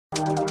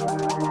What's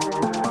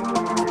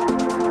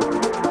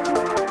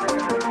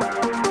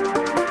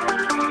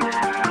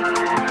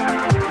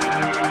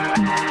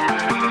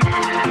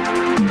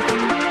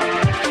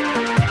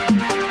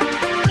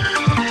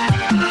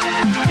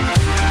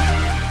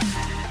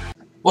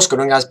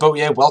going on, guys? Bo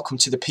here. Welcome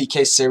to the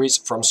PK series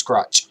from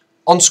scratch.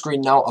 On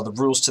screen now are the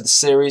rules to the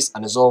series,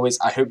 and as always,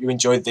 I hope you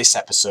enjoyed this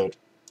episode.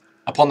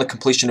 Upon the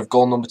completion of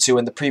goal number 2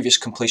 and the previous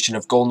completion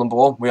of goal number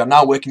 1, we are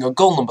now working on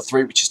goal number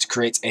 3, which is to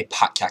create a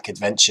PKing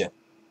adventure.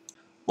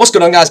 What's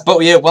going on, guys? Bo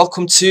here.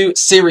 Welcome to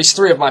series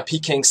 3 of my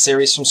PKing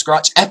series from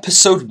scratch,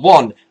 episode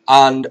 1.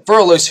 And for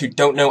all those who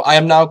don't know, I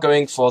am now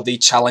going for the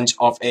challenge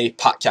of a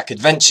PKing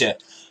adventure.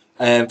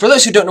 For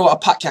those who don't know what a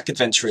PKing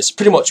adventure is,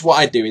 pretty much what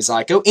I do is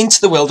I go into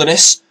the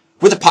wilderness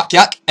with a pack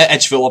yak, at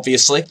Edgeville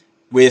obviously,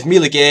 with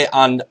melee gear,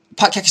 and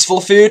pack yak is full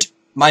of food,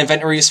 my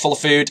inventory is full of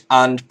food,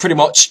 and pretty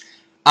much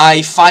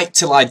I fight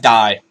till I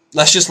die.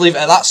 Let's just leave it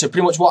at that. So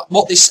pretty much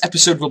what this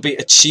episode will be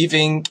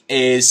achieving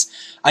is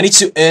I need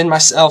to earn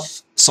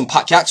myself some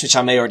pack yaks, which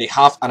I may already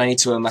have, and I need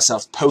to earn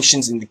myself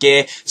potions in the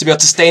gear to be able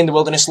to stay in the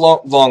wilderness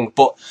long.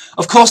 But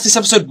of course this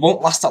episode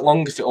won't last that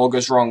long if it all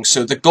goes wrong,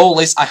 so the goal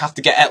is I have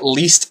to get at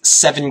least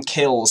 7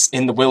 kills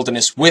in the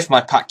wilderness with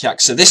my pack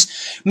yak. So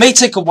this may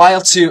take a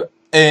while to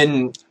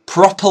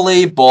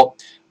properly, but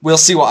we'll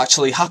see what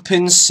actually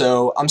happens.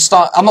 So I'm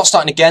not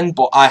starting again,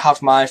 but I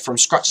have my from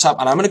scratch tab,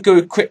 and I'm going to go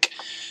a quick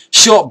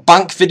short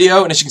bank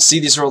video. And as you can see,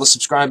 these are all the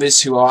subscribers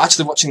who are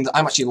actually watching.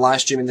 I'm actually live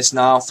streaming this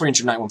now.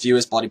 391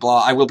 viewers, blah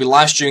blah. I will be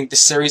live streaming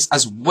this series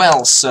as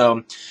well.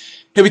 So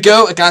here we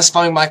go. A guy's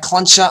spamming my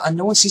clan chat, and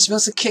no one seems to be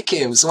able to kick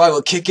him, so I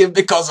will kick him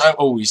because I'm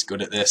always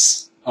good at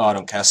this. Oh, I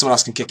don't care. Someone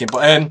else can kick him.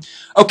 But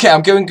okay,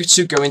 I'm going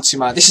to go into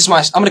my. I'm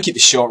going to keep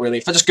this short really.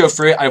 If I just go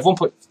through it, I have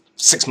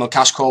 1.6 mil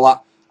cash call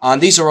that. And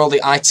these are all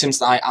the items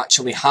that I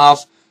actually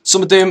have.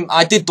 Some of them,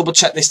 I did double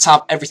check this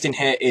tab. Everything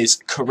here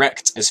is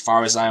correct as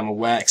far as I am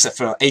aware, except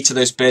for 8 of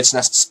those birds'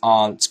 nests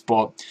aren't.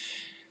 But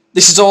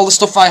this is all the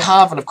stuff I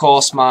have, and of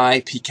course my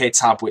PK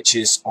tab, which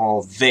is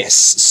all this.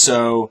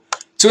 So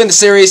to end the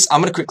series, I'm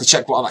going to quickly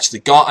check what I've actually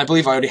got. I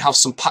believe I already have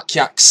some pack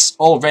yaks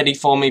all ready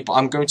for me, but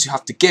I'm going to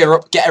have to gear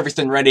up, get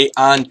everything ready,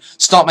 and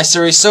start my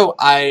series. So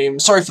I'm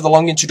sorry for the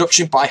long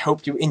introduction, but I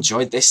hope you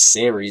enjoyed this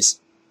series.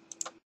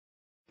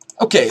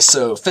 Okay,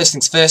 so first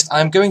things first,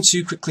 I'm going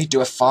to quickly do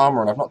a farm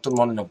run. I've not done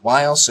one in a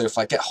while, so if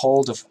I get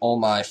hold of all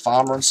my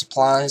farm run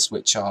supplies,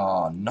 which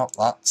are not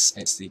that,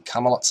 it's the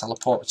Camelot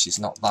teleport, which is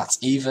not that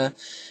either.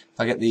 If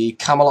I get the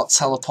Camelot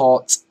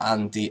teleport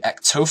and the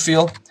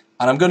Ectophil,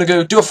 and I'm going to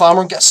go do a farm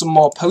run, get some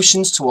more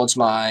potions towards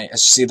my,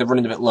 as you see, they're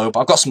running a bit low,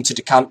 but I've got some to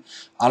decant, and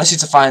I just need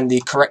to find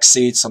the correct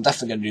seeds, so I'm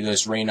definitely going to do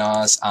those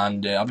Raynars,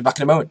 and I'll be back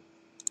in a moment.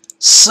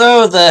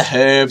 So the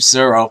herbs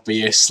are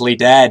obviously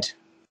dead.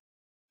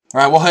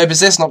 Right, what herb is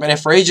this? Not been here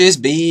for ages.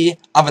 I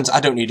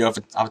don't need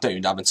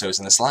Aventos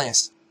in the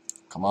slightest.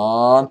 Come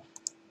on.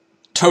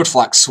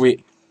 Toadflax,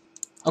 sweet.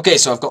 Okay,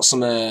 so I've got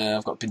some,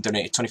 been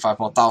donated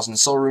 25,000 more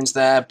soul runes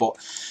there, but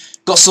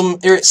got some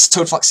Irrits,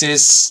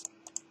 Toadflaxes,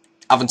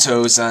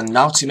 Aventos, and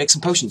now to make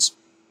some potions.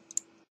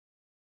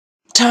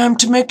 Time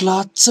to make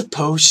lots of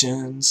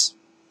potions.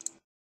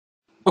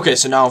 Okay,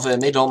 so now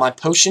I've made all my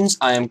potions,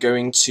 I am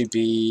going to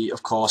be,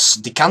 of course,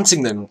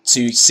 decanting them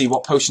to see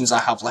what potions I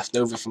have left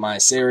over for my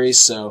series,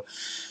 so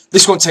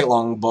this won't take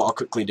long, but I'll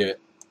quickly do it.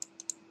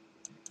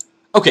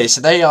 Okay,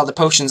 so they are the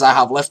potions I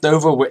have left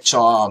over, which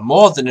are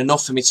more than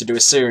enough for me to do a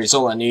series.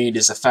 All I need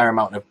is a fair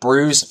amount of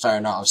brews, a fair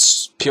amount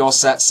of pure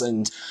sets,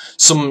 and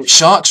some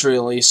sharks,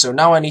 really. So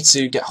now I need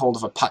to get hold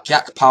of a pack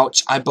yak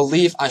pouch. I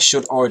believe I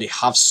should already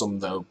have some,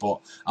 though, but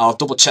I'll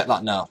double check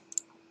that now.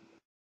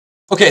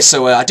 Okay,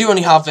 so I do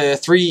only have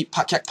 3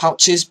 pack yak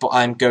pouches, but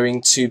I'm going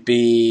to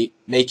be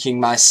making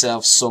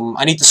myself some.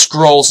 I need the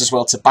scrolls as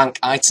well to bank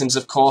items,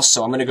 of course,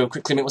 so I'm going to go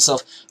quickly make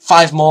myself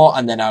 5 more,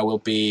 and then I will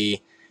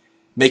be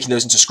making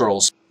those into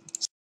scrolls.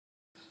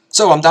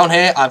 So I'm down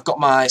here, I've got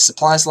my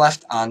supplies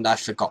left, and I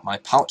forgot my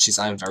pouches.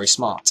 I am very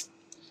smart.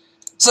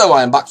 So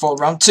I am back for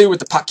round 2 with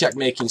the pack yak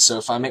making, so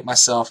if I make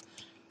myself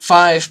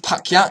 5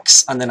 pack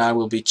yaks, and then I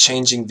will be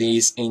changing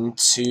these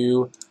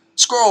into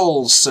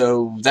scrolls.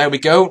 So there we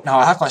go. Now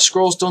I have my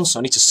scrolls done, so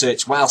I need to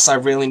search what else I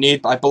really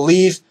need, but I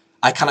believe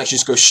I can actually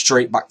just go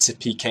straight back to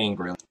PKing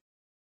really.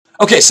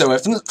 Okay, so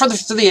for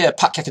the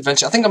pack yak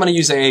adventure, I think I'm going to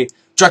use a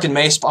dragon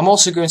mace, but I'm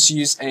also going to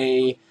use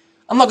a.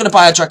 I'm not going to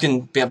buy a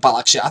dragon battle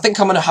axe shit. I think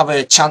I'm going to have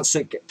a chance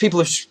that people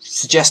have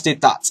suggested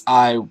that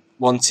I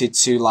wanted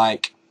to,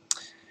 like,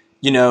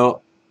 you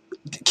know,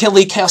 kill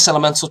the Chaos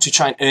Elemental to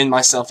try and earn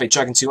myself a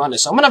Dragon 2-hander.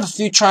 So I'm going to have a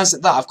few tries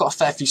at that. I've got a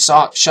fair few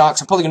sharks. I'm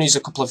probably going to use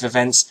a couple of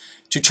events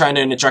to try and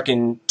earn a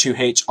Dragon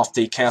 2H off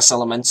the Chaos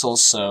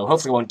Elementals. So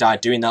hopefully I won't die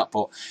doing that.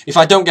 But if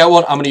I don't get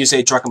one, I'm going to use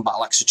a Dragon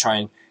Battle Axe to try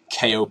and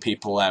KO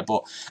people there.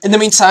 But in the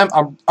meantime,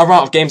 I'm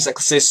out of games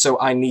necklaces, so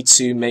I need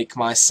to make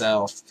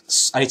myself.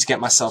 I need to get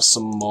myself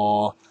some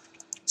more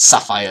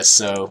sapphires.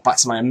 So back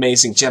to my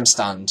amazing gem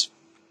stand.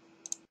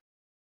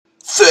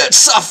 3rd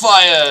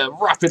sapphire!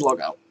 Rapid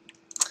logout.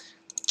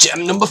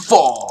 Gem number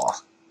 4.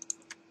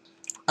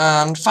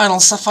 And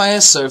final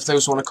sapphires, so if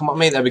those want to come at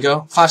me, there we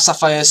go. 5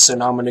 sapphires, so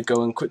now I'm going to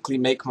go and quickly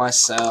make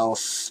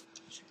myself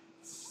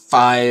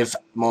 5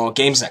 more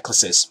games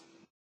necklaces.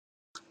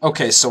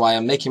 Okay, so I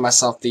am making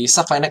myself the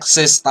sapphire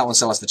necklaces. That one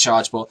still has the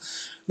charge, but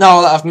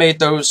now that I've made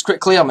those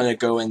quickly, I'm going to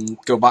go and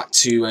go back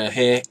to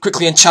here,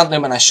 quickly enchant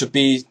them, and I should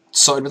be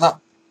sorted with that.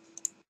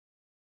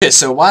 Okay,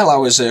 so while I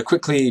was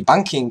quickly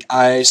banking,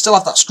 I still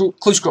have that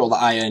clue scroll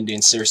that I earned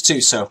in Series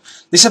 2, so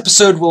this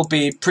episode will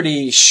be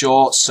pretty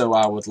short, so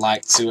I would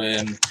like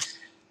to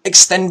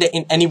extend it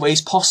in any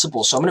ways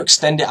possible. So I'm going to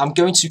extend it. I'm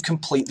going to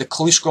complete the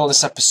clue scroll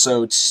this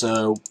episode,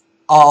 so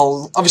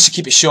I'll obviously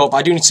keep it short, but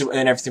I do need to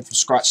earn everything from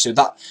scratch, so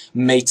that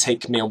may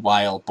take me a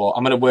while, but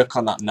I'm going to work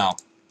on that now.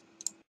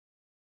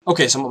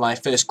 Okay, so I'm at my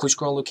first clue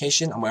scroll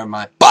location. I'm wearing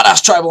my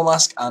badass tribal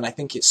mask, and I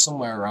think it's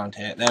somewhere around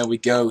here. There we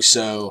go,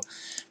 so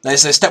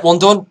there's step 1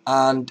 done,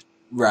 and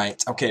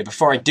right, okay,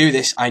 before I do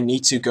this, I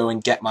need to go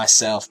and get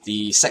myself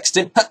the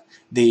sextant,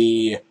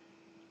 the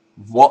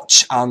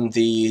watch, and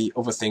the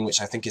other thing, which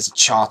I think is a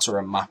chart or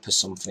a map or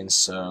something,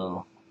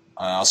 so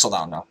I'll sort that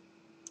out now.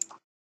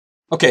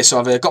 Okay, so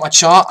I've got my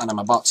chart, and I'm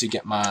about to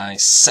get my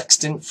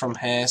sextant from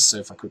here, so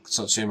if I could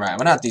sort of right, I'm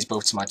going to add these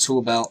both to my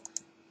tool belt.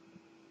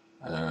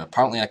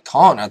 Apparently I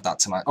can't add that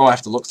to my... Oh, I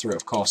have to look through it,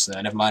 of course,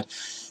 never mind.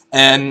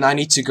 And I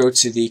need to go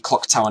to the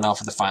clock tower now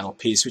for the final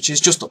piece, which is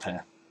just up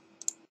here.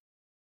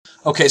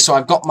 Okay, so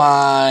I've got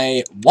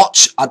my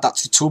watch, add that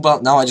to the tool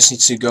belt. Now I just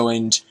need to go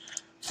and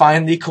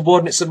find the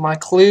coordinates of my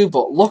clue,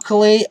 but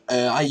luckily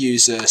I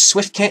use a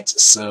SwiftKit,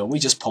 so we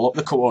just pull up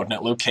the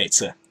coordinate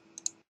locator.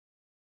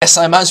 Yes,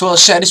 I might as well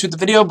share this with the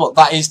video, but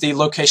that is the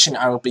location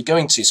I will be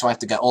going to, so I have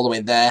to get all the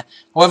way there.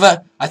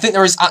 However, I think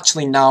there is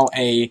actually now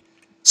a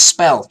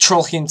spell,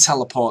 Trollheim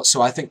Teleport,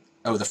 so I think...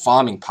 Oh, the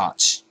farming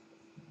patch.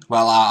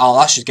 Well,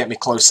 that should get me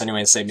close anyway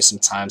and save me some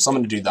time, so I'm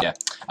going to do that. Yeah.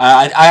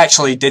 I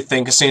actually did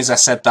think, as soon as I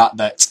said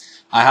that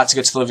I had to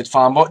go to the Livid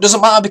Farm, but it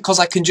doesn't matter because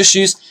I can just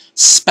use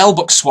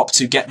Spellbook Swap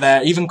to get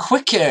there even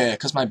quicker,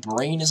 because my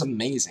brain is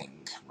amazing.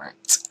 Right.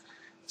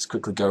 Let's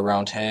quickly go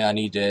around here. I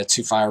need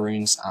 2 fire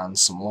runes and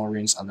some law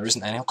runes, and there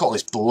isn't any. I've got all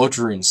these blood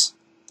runes.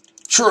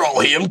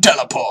 Trollheim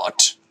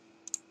Teleport!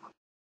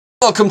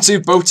 Welcome to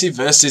Boaty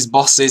vs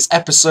Bosses,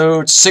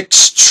 episode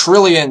 6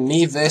 trillion,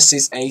 me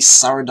versus a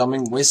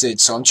Saradoming wizard.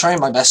 So I'm trying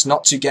my best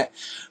not to get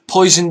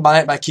poisoned by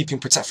it by keeping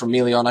Protect from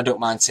Melee on. I don't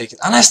mind taking...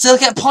 And I still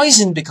get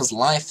poisoned because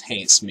life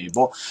hates me.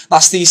 But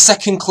that's the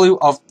second clue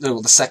of...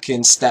 the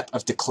second step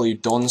of the clue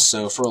done.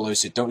 So for all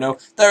those who don't know,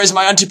 there is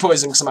my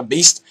anti-poison because I'm a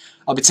beast.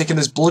 I'll be taking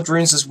those blood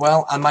runes as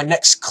well. And my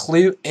next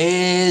clue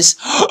is...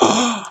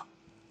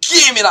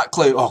 Give me that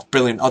clue! Oh,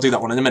 brilliant. I'll do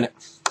that one in a minute.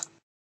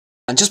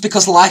 And just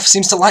because life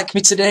seems to like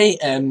me today,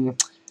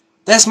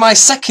 there's my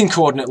second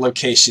coordinate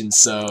location,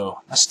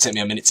 so that should take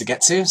me a minute to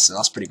get to, so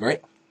that's pretty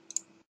great.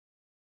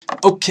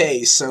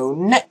 Okay, so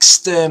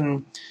next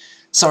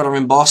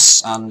Saradomin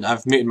boss, and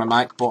I've muted my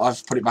mic, but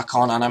I've put it back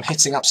on, and I'm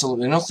hitting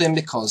absolutely nothing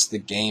because the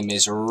game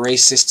is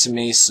racist to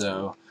me,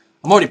 so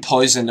I'm already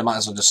poisoned. I might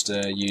as well just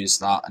use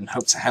that and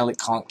hope to hell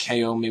it can't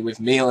KO me with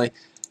melee.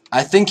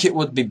 I think it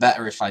would be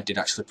better if I did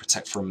actually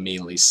Protect from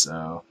melee,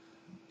 so...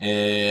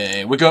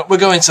 we're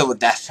going to the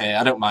death here.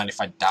 I don't mind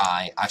if I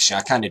die. Actually,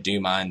 I kind of do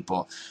mind,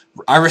 but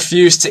I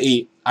refuse to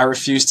eat. I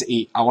refuse to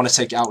eat. I want to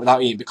take it out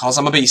without eating because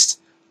I'm a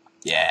beast.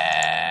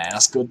 Yeah,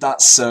 that's good.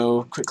 That's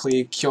so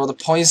quickly cure the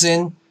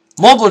poison.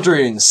 More blood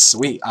runes.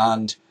 Sweet.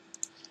 And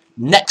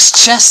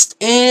next chest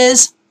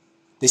is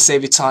the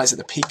Saviour ties at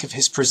the peak of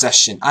his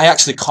possession. I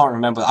actually can't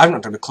remember. I've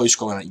not done a clue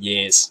scroll in like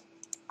years.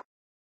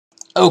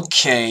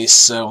 Okay,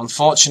 so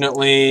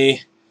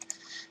unfortunately...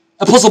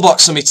 a puzzle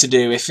box for me to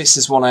do. If this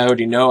is one I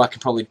already know, I can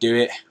probably do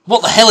it.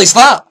 What the hell is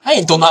that? I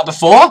ain't done that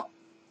before.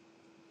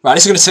 Right,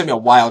 this is going to take me a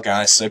while,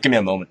 guys, so give me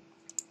a moment.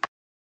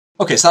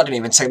 Okay, so that didn't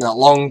even take me that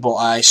long, but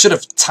I should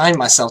have timed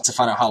myself to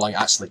find out how long it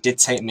actually did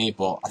take me,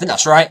 but I think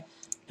that's right.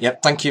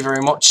 Yep, thank you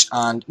very much.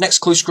 And next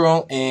clue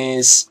scroll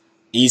is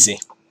easy.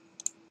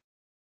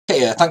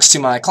 Okay, thanks to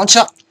my clan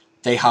chat.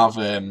 They have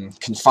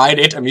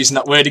confided, I'm using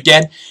that word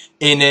again,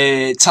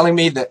 in telling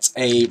me that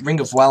a Ring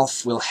of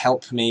Wealth will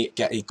help me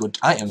get a good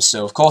item.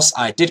 So, of course,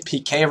 I did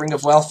PK a Ring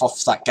of Wealth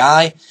off that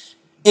guy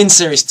in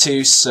Series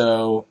 2,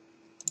 so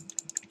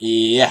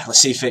yeah, let's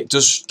see if it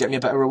does get me a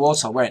better reward.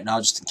 So I'll wear it now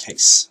just in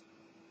case.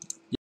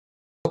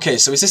 Okay,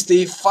 so is this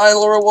the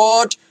final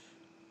reward?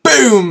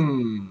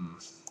 Boom!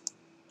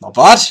 Not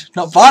bad,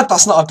 not bad.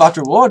 That's not a bad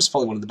reward. It's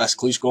probably one of the best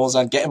clue scrolls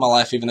I'd get in my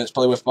life, even though it's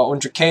probably worth about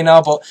 100k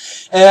now. But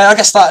I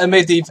guess that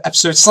made the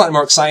episode slightly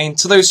more exciting.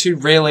 To those who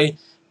really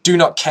do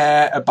not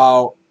care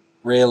about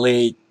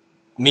really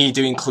me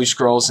doing clue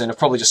scrolls and have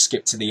probably just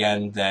skipped to the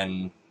end,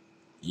 then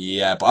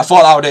yeah. But I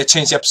thought that would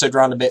change the episode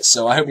around a bit,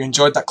 so I hope you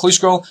enjoyed that clue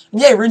scroll. And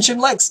yeah, rune shim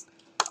legs.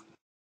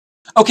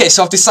 Okay,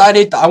 so I've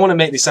decided that I want to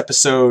make this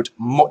episode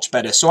much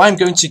better, so I'm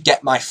going to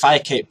get my fire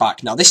cape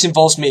back. Now, this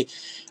involves me...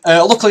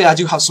 luckily, I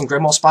do have some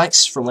Grimoire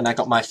spikes from when I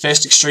got my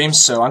first extreme,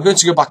 so I'm going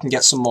to go back and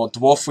get some more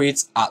dwarf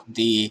weeds at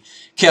the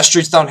Chaos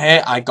Druids down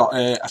here. I got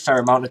a fair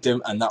amount of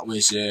them, and that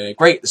was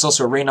great. There's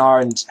also a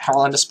Raynar and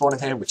Haralander spawn in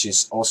here, which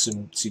is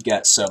awesome to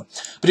get. So,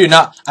 but doing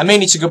that, I may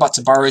need to go back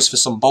to Barrows for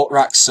some bolt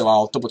racks, so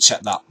I'll double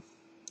check that.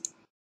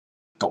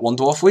 Got one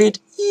dwarf weed.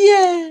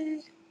 Yay!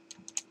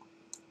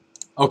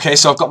 Okay,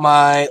 so I've got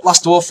my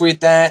last dwarf weed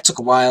there. It took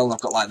a while, and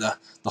I've got like the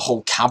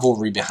whole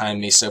cavalry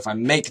behind me. So if I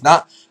make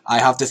that, I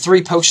have the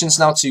 3 potions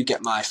now to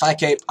get my fire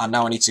cape, and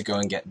now I need to go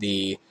and get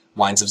the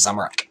Wines of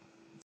Zamorak.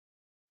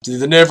 Do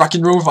the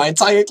nerve-wracking room with my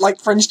entire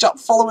French chat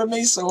following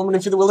me, so I'm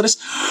running through the wilderness.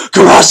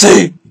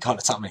 Karate! You can't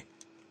attack me.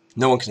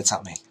 No one can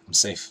attack me. I'm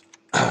safe.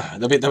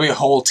 There'll be a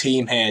whole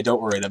team here.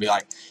 Don't worry. There'll be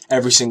like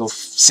every single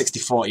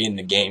 60-40 in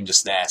the game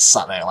just there,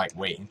 sat there like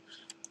waiting.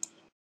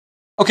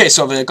 Okay,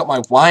 so I've got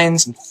my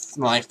wines and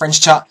my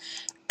French chat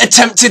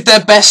attempted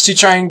their best to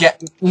try and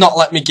not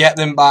let me get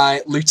them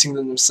by looting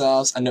them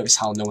themselves. And notice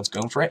how no one's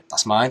going for it.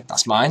 That's mine,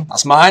 that's mine,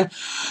 that's mine.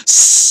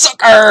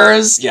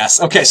 Suckers!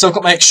 Yes, okay, so I've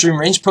got my extreme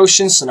range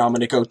potions, so now I'm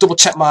going to go double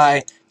check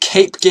my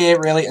cape gear,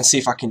 really, and see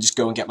if I can just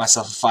go and get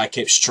myself a fire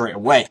cape straight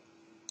away.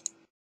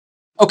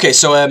 Okay,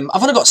 so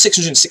I've only got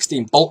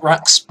 616 bolt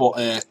racks,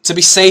 but to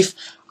be safe,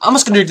 I'm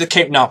just going to do the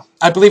cape now.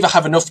 I believe I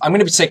have enough. I'm going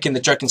to be taking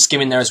the Dragon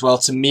Skim in there as well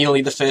to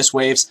melee the first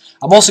waves.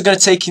 I'm also going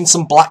to take in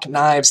some black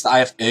knives that I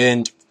have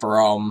earned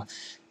from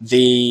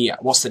the...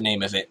 what's the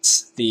name of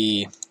it?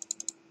 The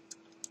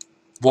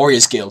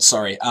Warriors Guild,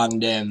 sorry.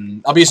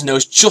 And I'll be using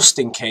those just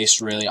in case,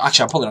 really.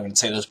 Actually, I'm probably not going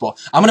to take those, but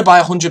I'm going to buy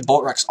 100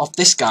 bolt racks off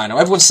this guy. Now,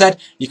 everyone said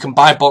you can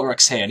buy bolt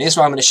racks here, and here's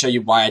why I'm going to show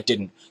you why I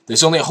didn't.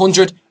 There's only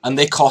 100, and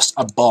they cost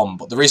a bomb.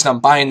 But the reason I'm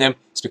buying them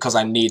is because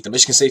I need them.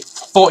 As you can see,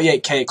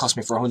 48k it cost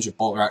me for 100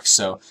 bolt racks,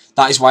 so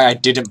that is why I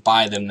didn't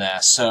buy them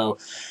there. So,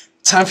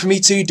 time for me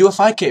to do a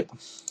fire cape.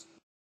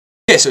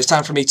 Okay, so it's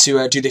time for me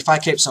to do the fire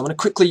cape. So I'm going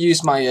to quickly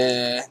use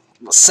my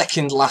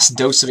second last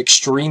dose of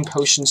extreme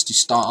potions to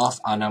start off,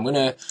 and I'm going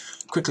to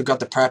quickly grab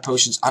the prayer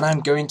potions, and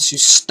I'm going to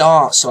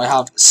start. So I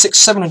have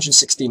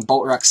 716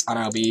 bolt racks, and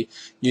I'll be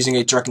using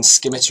a dragon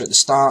skimitter at the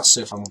start.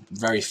 So if I'm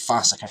very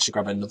fast, I can actually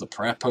grab another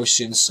prayer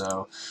potion.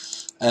 So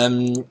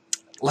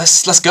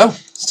let's go.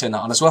 Let's turn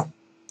that on as well.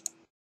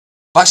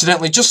 I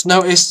accidentally just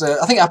noticed.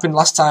 I think it happened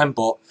last time,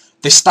 but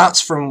the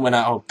stats from when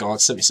I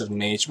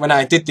 77 age when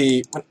I did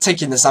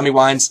taking the Zami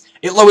wines,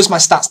 it lowers my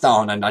stats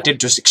down, and I did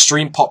just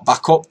extreme pop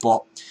back up,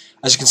 but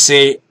as you can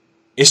see,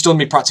 it's done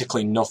me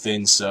practically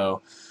nothing.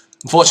 So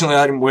unfortunately,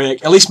 that didn't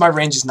work. At least my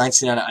range is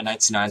 99 out of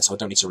 99, so I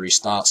don't need to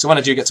restart. So when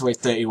I do get to wave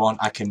 31,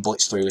 I can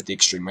blitz through with the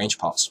extreme range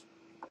pots.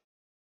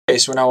 Okay,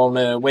 so we're now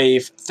on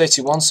wave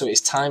 31, so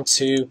it's time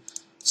to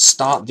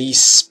start the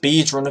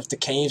speed run of the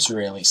caves,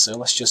 really. So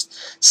let's just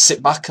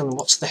sit back and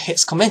watch the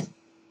hits come in.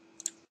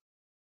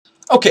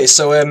 Okay,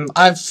 so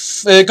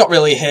I've got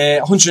really here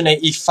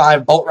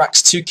 185 bolt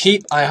racks to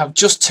keep. I have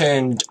just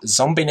turned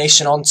Zombie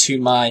Nation on to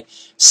my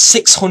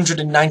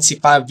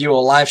 695 viewer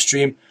live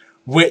stream,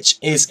 which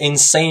is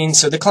insane.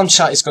 So the clan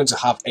chat is going to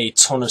have a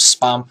ton of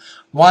spam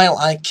while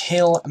I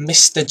kill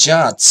Mr.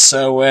 Jad.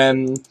 So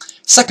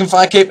second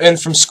fire cape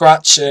earned from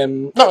scratch.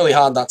 Not really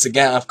hard that to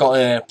get. I've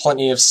got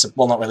plenty of,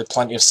 well, not really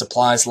plenty of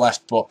supplies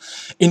left, but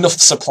enough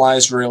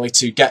supplies really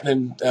to get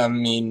them. I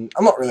mean,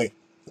 I'm not really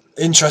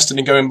interested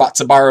in going back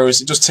to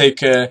Barrows. It does take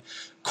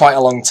quite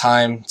a long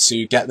time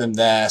to get them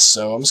there,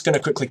 so I'm just going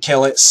to quickly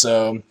kill it.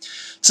 So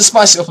to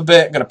spice it up a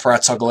bit, I'm going to prayer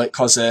toggle it,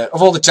 because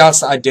of all the Jads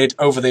that I did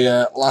over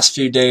the last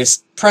few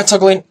days, prayer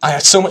toggling, I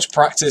had so much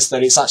practice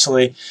that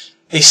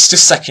it's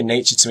just second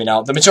nature to me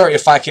now. The majority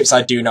of fire capes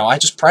I do now, I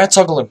just prayer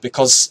toggle them,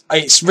 because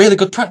it's really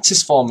good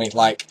practice for me.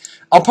 Like,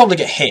 I'll probably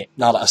get hit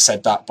now that I've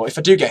said that, but if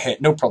I do get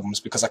hit, no problems,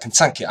 because I can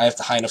tank it. I have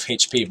the high enough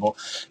HP, but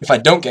if I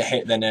don't get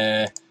hit,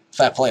 then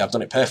fair play, I've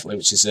done it perfectly,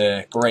 which is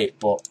great.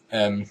 But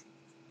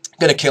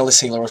gonna kill this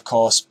healer, of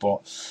course,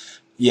 but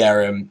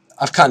yeah,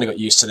 I've kind of got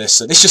used to this,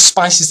 so this just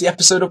spices the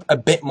episode up a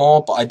bit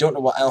more, but I don't know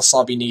what else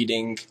I'll be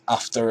needing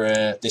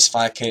after this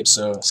fire cape,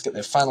 so let's get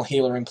the final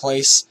healer in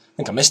place. I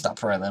think I missed that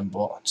prayer then,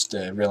 but I just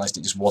realised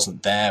it just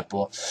wasn't there.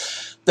 But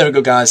there we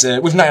go, guys.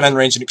 With 99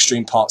 range and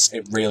extreme pots,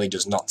 it really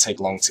does not take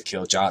long to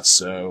kill Jad,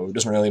 so it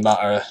doesn't really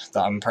matter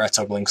that I'm prayer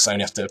toggling, because I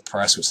only have to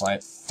prayer switch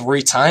like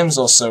 3 times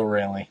or so,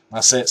 really.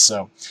 That's it,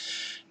 so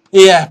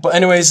yeah, but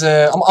anyways,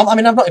 I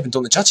mean, I've not even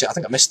done the Jad yet. I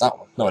think I missed that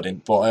one. No, I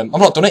didn't. But I've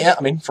not done it yet.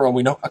 I mean, for all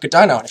we know, I could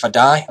die now. And if I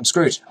die, I'm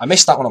screwed. I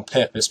missed that one on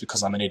purpose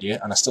because I'm an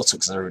idiot, and I still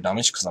took 0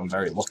 damage because I'm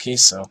very lucky.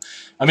 So,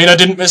 I mean, I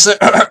didn't miss it,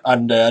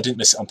 and I didn't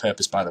miss it on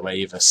purpose, by the way,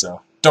 either.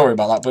 So, don't worry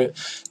about that.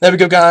 But there we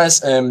go,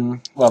 guys.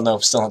 Well, no,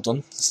 still not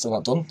done. Still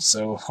not done.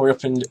 So, hurry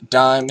up and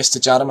die, Mr.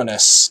 Jad. I'm gonna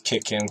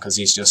kick him because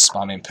he's just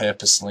spamming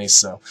purposely.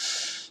 So,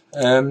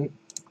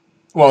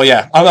 well,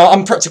 yeah,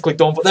 I'm practically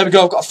done, but there we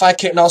go, I've got a fire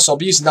kit now, so I'll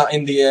be using that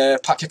in the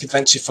PKing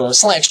adventure for a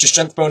slight extra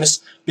strength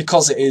bonus,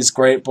 because it is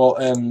great, but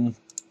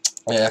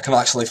yeah, I can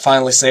actually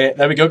finally say it.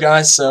 There we go,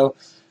 guys, so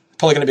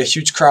probably going to be a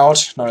huge crowd,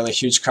 not really a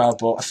huge crowd,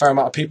 but a fair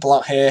amount of people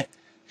out here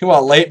who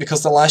are late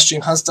because the live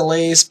stream has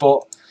delays,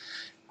 but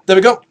there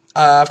we go.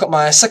 I've got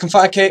my second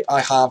fire cape,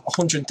 I have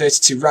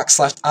 132 racks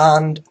left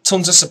and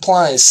tons of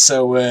supplies,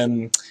 so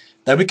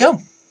there we go.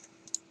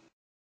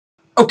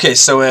 Okay,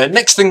 so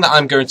next thing that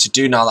I'm going to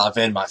do now that I've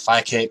earned my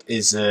fire cape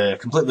is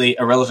completely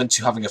irrelevant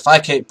to having a fire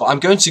cape, but I'm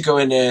going to go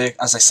in,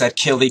 as I said,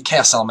 kill the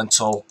Chaos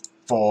Elemental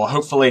for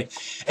hopefully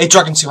a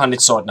Dragon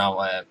Two-Handed Sword.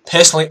 Now,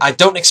 personally, I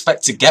don't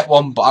expect to get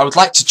one, but I would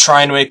like to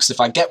try anyway, because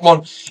if I get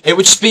one, it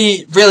would just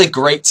be really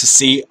great to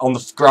see on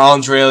the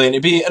ground, really, and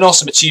it'd be an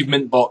awesome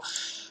achievement, but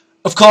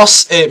of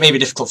course, it may be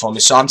difficult for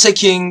me, so I'm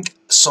taking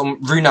some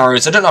rune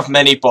arrows. I don't have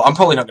many, but I'm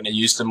probably not going to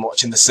use them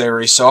much in the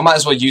series, so I might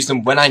as well use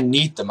them when I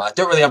need them. I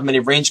don't really have many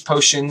range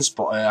potions,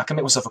 but I can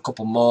make myself a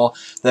couple more.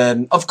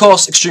 Then, of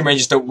course, extreme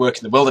ranges don't work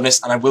in the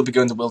wilderness, and I will be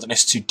going to the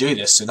wilderness to do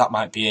this, so that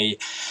might be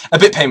a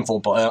bit painful,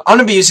 but I'm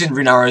going to be using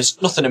rune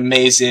arrows, nothing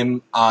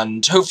amazing,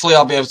 and hopefully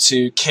I'll be able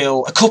to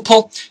kill a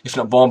couple, if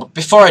not more, but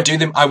before I do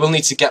them, I will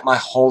need to get my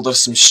hold of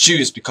some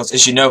stews, because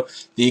as you know,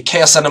 the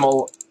Chaos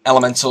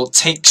Elemental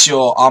takes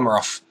your armor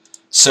off.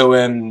 So,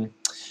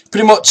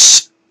 pretty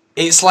much,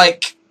 it's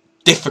like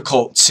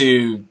difficult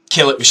to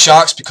kill it with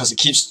sharks because it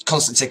keeps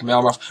constantly taking my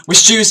armor off. With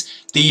stews,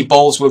 the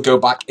balls will go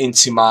back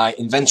into my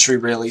inventory,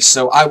 really.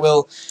 So I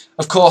will,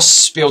 of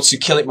course, be able to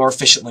kill it more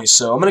efficiently.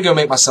 So I'm going to go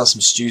make myself some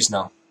stews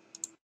now.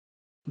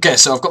 Okay,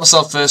 so I've got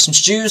myself some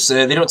stews.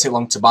 They don't take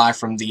long to buy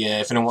from the,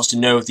 if anyone wants to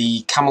know,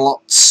 the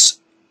Camelots.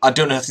 I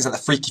don't know if it's like the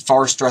Freaky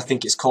Forester, I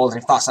think it's called,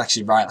 and if that's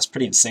actually right, that's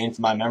pretty insane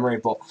for my memory,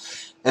 but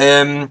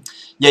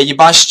yeah, you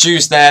buy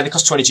stews there, they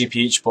cost 20 GP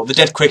each, but they're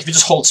dead quick. If you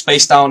just hold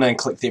space down and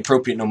click the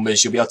appropriate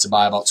numbers, you'll be able to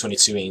buy about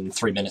 22 in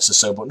 3 minutes or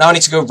so, but now I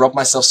need to go rob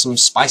myself some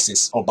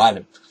spices, or buy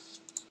them.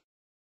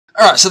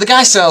 Alright, so the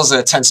guy sells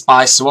 10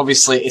 spice, so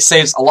obviously it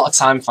saves a lot of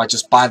time if I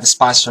just buy the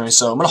spice from him,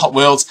 so I'm going to Hot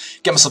World,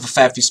 get myself a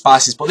fair few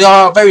spices, but they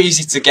are very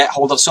easy to get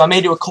hold of, so I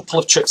may do a couple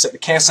of trips at the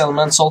Chaos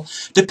Elemental,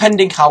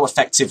 depending how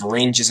effective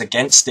range is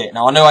against it.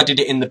 Now, I know I did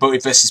it in the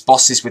Boated vs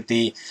Bosses with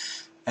the,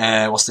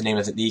 what's the name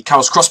of it, the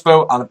Cow's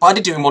Crossbow, but I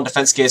did do it in one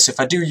defense gear, so if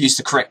I do use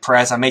the correct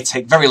prayers, I may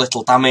take very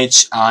little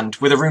damage, and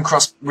with a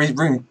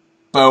rune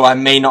bow, I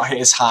may not hit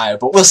as high,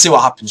 but we'll see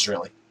what happens,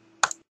 really.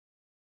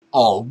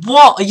 Oh,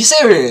 what? Are you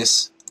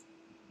serious?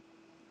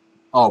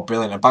 Oh,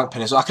 brilliant, a bank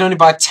penny. So I can only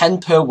buy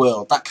 10 per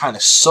world. That kind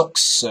of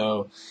sucks,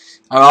 so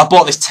I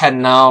bought this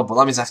 10 now, but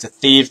that means I have to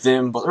thieve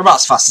them, but they're about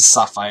as fast as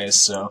sapphires,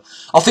 so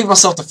I'll think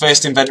myself the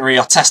first inventory,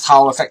 I'll test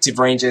how effective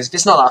range is. If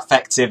it's not that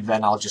effective,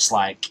 then I'll just,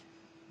 like,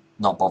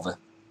 not bother.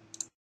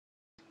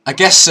 I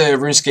guess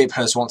RuneScape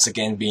has once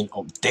again been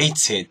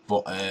updated,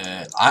 but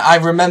I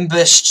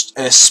remember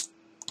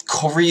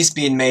curries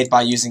being made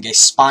by using a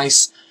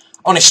spice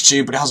on a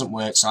stew, but it hasn't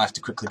worked, so I have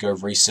to quickly go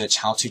research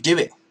how to do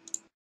it.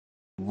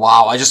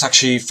 Wow, I just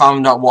actually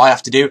found out what I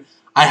have to do.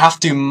 I have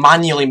to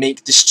manually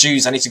make the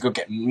stews. I need to go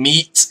get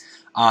meat,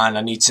 and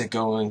I need to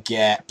go and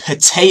get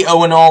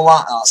potato and all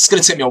that. It's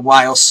going to take me a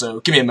while,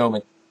 so give me a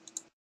moment.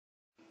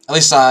 At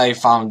least I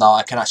found out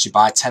I can actually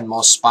buy 10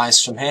 more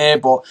spice from here,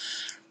 but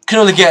can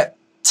only get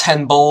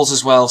 10 balls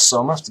as well, so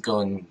I'm going to have to go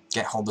and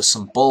get hold of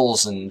some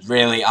balls, and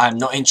really I'm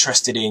not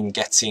interested in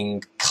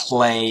getting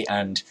clay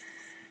and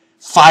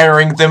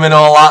firing them and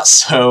all that,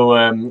 so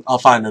I'll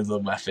find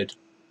another method.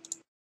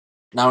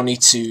 Now I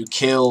need to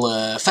kill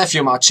a fair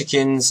few amount of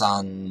chickens,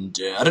 and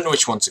I don't know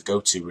which one to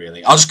go to,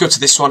 really. I'll just go to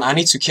this one. I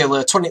need to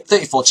kill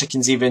 34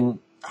 chickens even.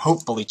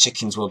 Hopefully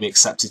chickens will be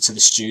accepted to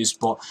the stews,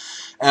 but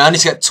I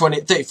need to get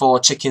 34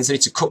 chickens. I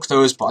need to cook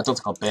those, but I don't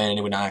think I'll burn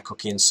any when I'm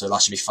cooking, so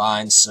that should be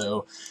fine.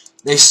 So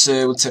this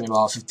will take me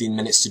about 15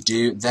 minutes to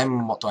do.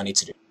 Then what do I need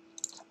to do?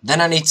 Then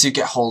I need to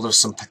get hold of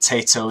some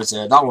potatoes.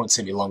 That won't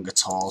take me long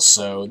at all,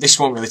 so this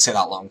won't really take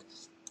that long.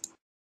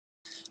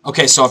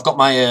 Okay, so I've got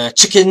my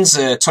chickens,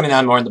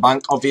 29 more in the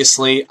bank,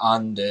 obviously,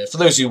 and for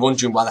those who are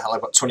wondering why the hell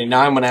I've got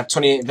 29 when I have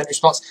 28 inventory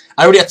spots,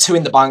 I already had 2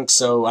 in the bank,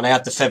 so, and I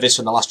had the feathers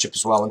from the last trip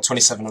as well, and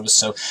 27 others,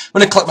 so I'm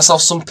going to collect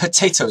myself some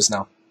potatoes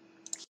now.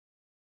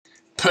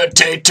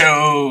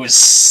 Potatoes!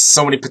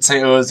 So many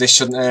potatoes, they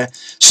shouldn't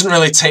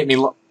really take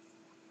me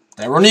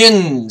They're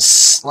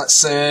onions!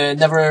 Let's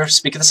never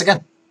speak of this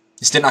again.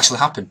 This didn't actually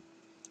happen.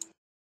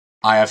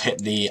 I have hit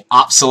the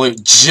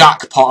absolute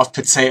jackpot of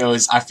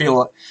potatoes. I feel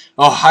like,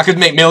 oh, I could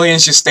make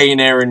millions just staying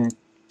here and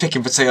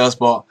picking potatoes,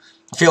 but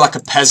I feel like a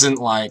peasant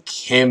like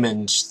him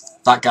and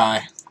that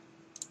guy.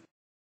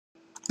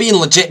 Being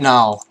legit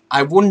now,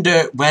 I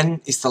wonder when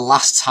is the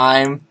last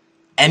time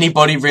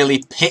anybody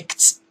really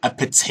picked a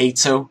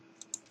potato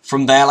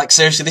from there. Like,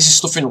 seriously, this is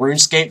stuff in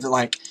RuneScape that,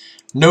 like,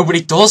 nobody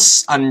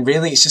does, and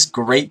really, it's just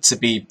great to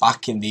be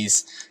back in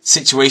these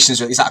situations.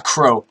 Is that a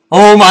crow?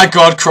 Oh my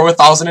god, crow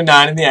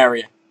 1009 in the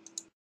area.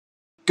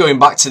 Going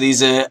back to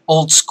these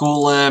old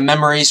school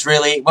memories,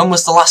 really, when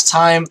was the last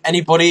time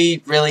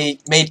anybody really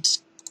made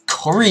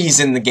curries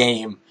in the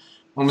game?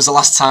 When was the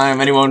last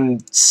time anyone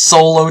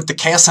soloed the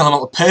Chaos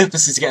Elemental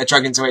purposely to get a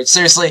dragon to 8?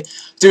 Seriously,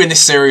 doing this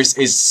series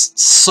is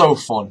so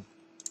fun.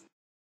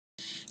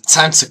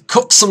 Time to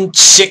cook some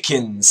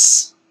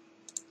chickens.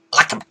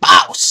 Like a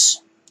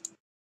boss.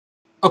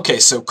 Okay,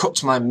 so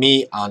cooked my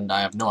meat, and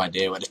I have no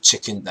idea where the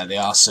chicken... There they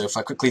are. So if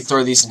I quickly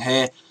throw these in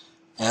here...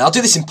 I'll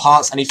do this in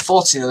parts. I need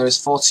 14 of those,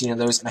 14 of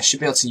those, and I should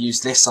be able to use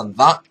this on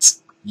that.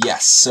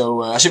 Yes,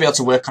 so I should be able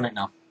to work on it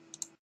now.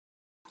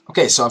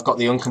 Okay, so I've got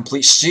the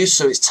incomplete stew,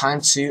 so it's time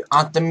to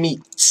add the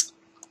meat.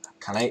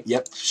 Can I?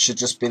 Yep, should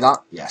just be that.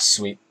 Yeah,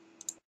 sweet.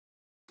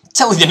 I'm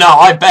telling you now,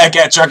 I better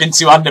get a dragon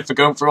two-hander for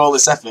going through all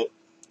this effort.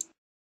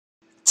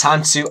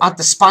 Time to add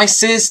the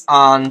spices,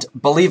 and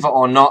believe it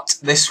or not,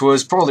 this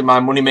was probably my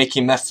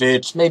money-making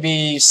method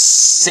maybe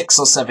 6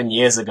 or 7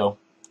 years ago.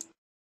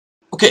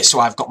 Okay, so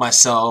I've got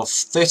myself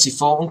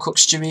 34 uncooked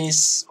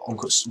stewies.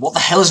 What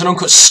the hell is an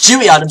uncooked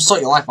stewie, Adam?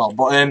 Sort your life out.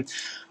 But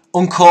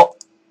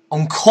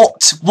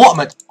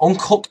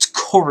uncooked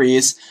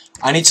curries.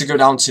 I need to go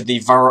down to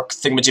the Varrock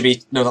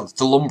thingamajibby, no,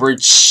 the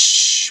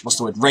Lumbridge, what's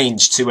the word,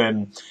 range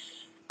to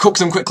cook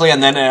them quickly,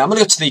 and then I'm going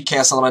to go to the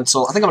Chaos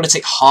Elemental. I think I'm going to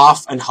take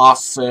half and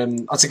half.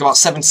 I'll take about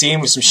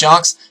 17 with some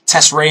sharks,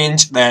 test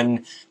range,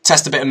 then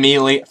test a bit of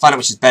melee, find out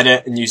which is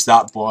better, and use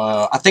that.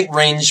 But I think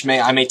range,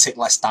 I may take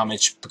less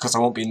damage because I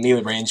won't be in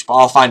melee range, but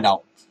I'll find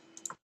out.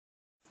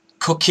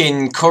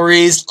 Cooking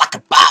curries like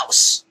a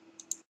boss.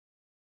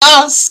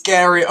 Ah,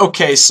 scary.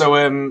 Okay, so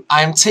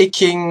I'm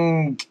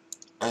taking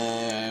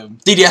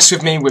DDS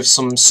with me with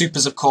some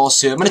supers, of course.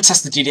 Here, I'm going to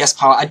test the DDS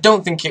power. I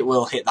don't think it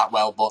will hit that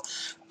well, but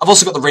I've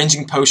also got the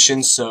ranging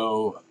potion,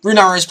 so rune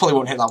arrows probably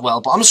won't hit that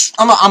well. But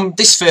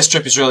this first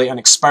trip is really an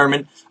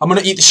experiment. I'm going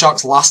to eat the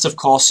sharks last, of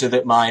course, so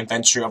that my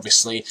inventory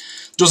obviously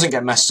doesn't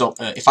get messed up.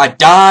 If I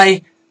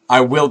die, I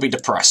will be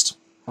depressed.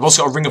 I've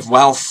also got a ring of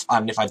wealth,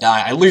 and if I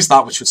die, I lose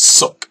that, which would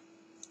suck.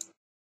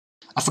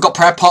 I forgot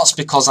prayer pots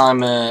because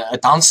I'm a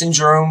Down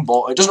syndrome,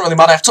 but it doesn't really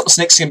matter. I've took the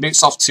snakeskin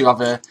boots off to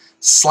have a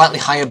slightly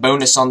higher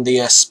bonus on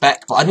the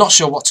spec, but I'm not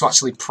sure what to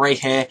actually pray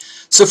here.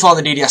 So far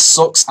the DDS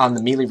sucks and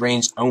the melee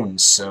range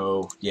owns,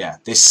 so yeah,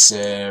 this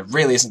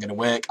really isn't going to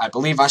work. I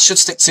believe I should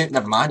stick to...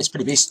 Never mind, it's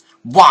pretty beast.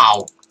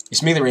 Wow!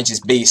 Its melee range is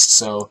beast,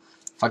 so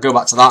if I go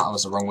back to that, that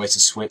was the wrong way to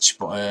switch,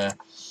 but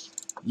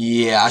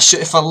yeah, I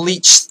should... If I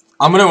leech...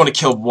 I'm going to want to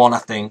kill one, I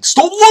think.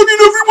 Stop lagging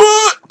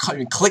everywhere! I can't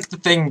even click the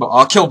thing, but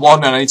I'll kill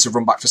one and I need to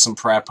run back for some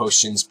prayer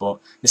potions, but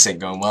this ain't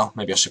going well.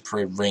 Maybe I should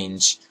pray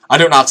range. I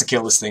don't know how to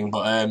kill this thing,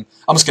 but I'm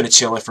just going to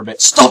chill here for a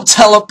bit. Stop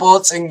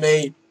teleporting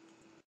me!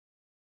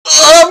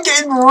 I'm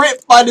getting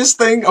ripped by this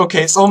thing.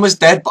 Okay, it's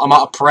almost dead, but I'm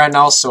out of prayer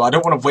now, so I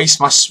don't want to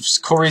waste my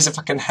curries if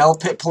I can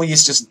help it.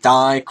 Please just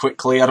die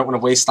quickly. I don't want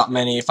to waste that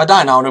many. If I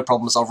die now, no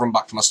problems. I'll run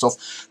back for my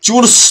stuff. Do you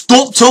want to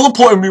stop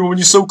teleporting me when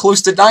you're so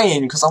close to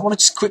dying? Because I want to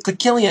just quickly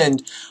kill you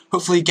and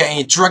hopefully get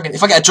a dragon.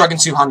 If I get a dragon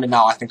two-handed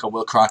now, I think I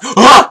will cry.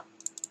 Ah!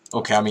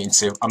 Okay, I'm eating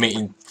 2. I'm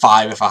eating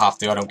 5 if I have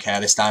to. I don't care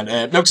this time.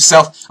 Note to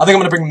self, I think I'm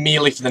going to bring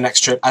melee for the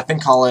next trip. I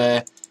think I'll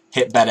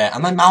hit better.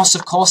 And my mouse,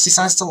 of course,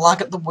 decides to lag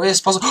at the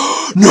worst possible.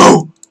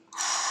 No!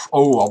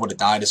 Oh, I would have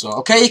died as well.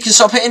 Okay, you can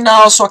stop hitting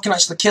now so I can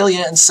actually kill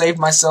you and save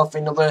myself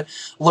another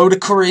load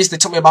of curries. They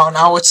took me about an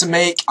hour to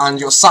make, and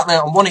you're sat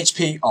there on 1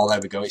 HP. Oh, there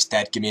we go, it's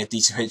dead. Give me a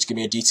D2H, give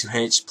me a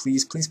D2H.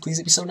 Please, please, please,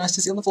 it'd be so nice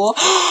to see on the floor.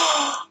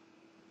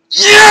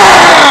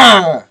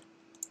 Yeah!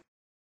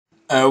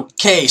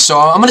 Okay, so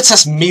I'm going to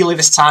test melee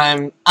this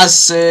time,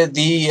 as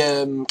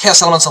the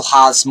Chaos Elemental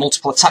has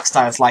multiple attack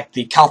styles, like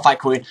the Calphite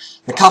Queen.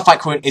 The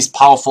Calphite Queen is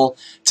powerful.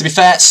 To be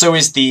fair, so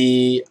is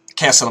the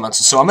Chaos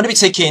Elemental. So I'm going to be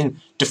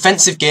taking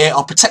defensive gear,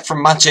 I'll protect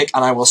from magic,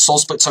 and I will soul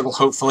split toggle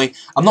hopefully.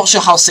 I'm not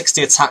sure how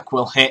 60 attack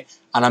will hit,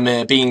 and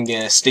I'm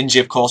being stingy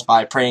of course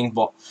by praying,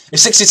 but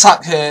if 60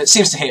 attack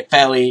seems to hit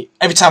fairly,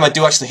 every time I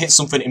do actually hit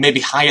something it may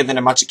be higher than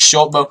a magic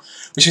short bow,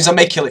 which means I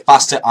may kill it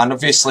faster, and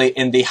obviously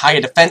in the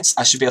higher defense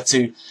I should be able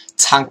to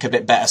tank a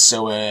bit better,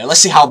 so let's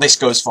see how this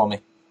goes for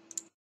me.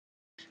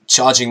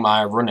 Charging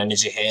my run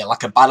energy here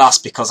like a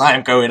badass because I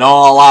am going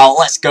all out.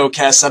 Let's go,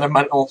 Chaos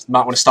Elemental.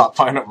 Might want to start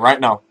firing up right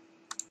now.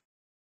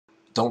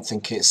 Don't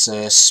think it's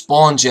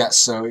spawned yet,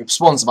 so it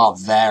spawns about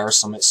there or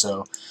something,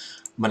 so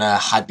I'm gonna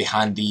hide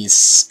behind these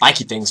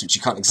spiky things which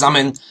you can't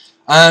examine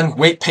and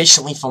wait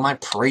patiently for my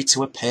prey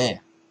to appear.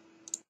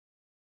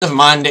 Never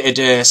mind, it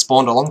had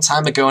spawned a long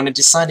time ago and it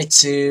decided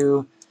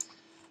to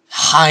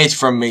hide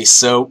from me,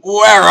 so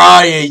where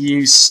are you,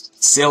 you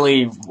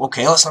silly...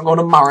 Okay, let's not go on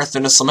a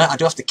marathon or something. I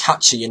do have to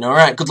catch you, you know.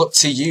 Alright, good luck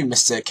to you,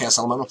 Mr. Chaos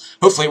Elemental.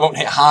 Hopefully it won't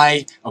hit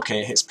high.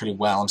 Okay, it hits pretty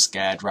well, I'm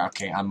scared. Right,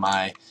 okay, and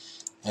my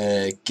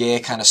gear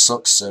kind of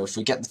sucks, so if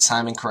we get the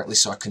timing correctly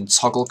so I can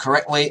toggle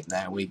correctly,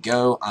 there we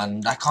go,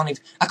 and I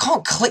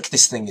can't click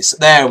this thing,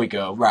 there we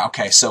go, right,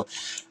 okay, so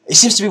it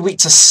seems to be weak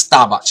to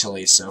stab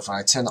actually, so if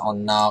I turn it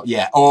on now,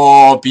 yeah,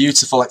 oh,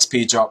 beautiful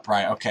XP drop,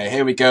 right, okay,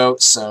 here we go,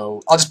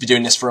 so I'll just be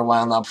doing this for a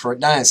while now before it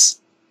dies.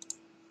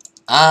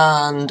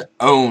 And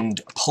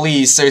owned,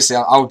 please, seriously,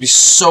 I would be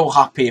so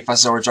happy if I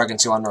saw a Dragon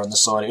 2-hander on the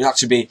sword, it would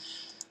actually be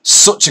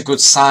such a good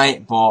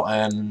sight, but,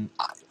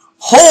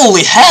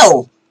 holy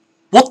hell!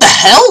 What the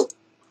hell?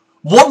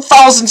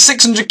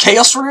 1,600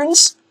 Chaos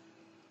Runes?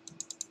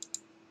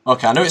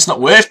 Okay, I know it's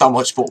not worth that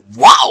much, but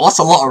wow, that's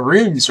a lot of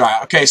runes,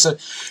 right? Okay, so,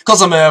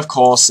 because I'm, of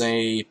course,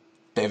 a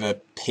bit of a...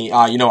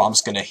 you know what, I'm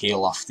just going to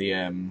heal off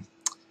the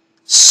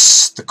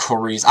the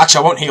curries.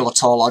 Actually, I won't heal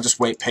at all. I'll just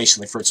wait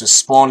patiently for it to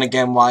spawn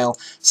again while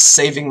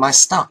saving my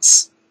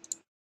stats.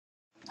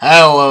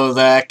 Hello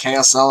there,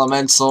 Chaos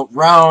Elemental.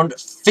 Round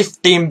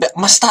 15.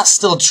 My stats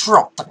still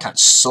dropped. That kind of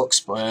sucks,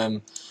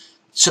 but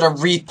should I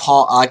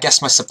repot? I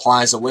guess my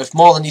supplies are worth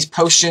more than these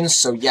potions,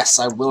 so yes,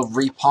 I will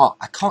repot.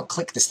 I can't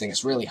click this thing,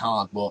 it's really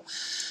hard, but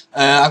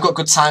I've got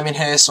good timing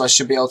here, so I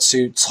should be able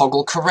to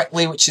toggle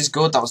correctly, which is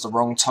good. That was the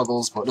wrong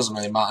toggles, but it doesn't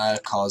really matter,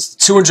 because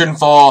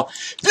 204,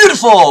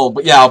 beautiful!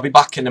 But yeah, I'll be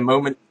back in a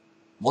moment.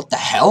 What the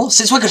hell?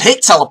 Since we could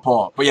hit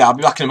teleport! But yeah, I'll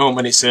be back in a moment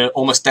when it's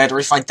almost dead, or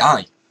if I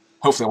die.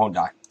 Hopefully I won't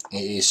die. It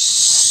is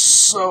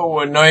so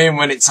annoying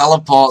when it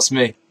teleports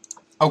me.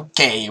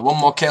 Okay, one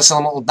more Chaos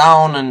Elemental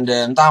down,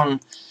 and down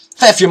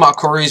fair few amount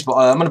of curries, but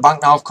I'm going to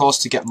bank now, of course,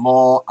 to get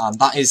more, and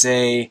that is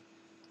a...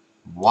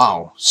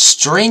 wow.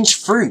 Strange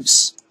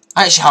fruits.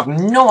 I actually have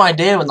no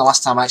idea when the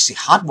last time I actually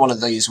had one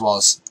of these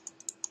was.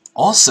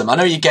 Awesome. I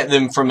know you get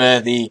them from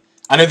the...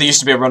 I know there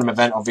used to be a random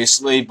event,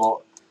 obviously,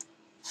 but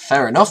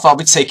fair enough. I'll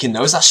be taking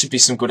those. That should be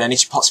some good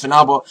energy pots for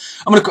now, but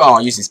I'm going to... oh,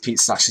 I'll use these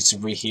pizzas actually to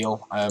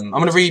re-heal. I'm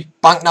going to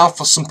re-bank now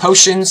for some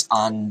potions,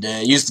 and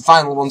use the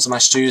final ones of my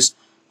stews.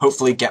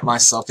 Hopefully get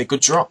myself a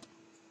good drop.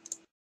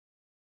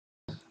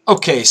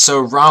 Okay,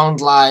 so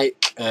round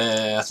like,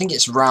 I think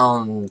it's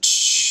round,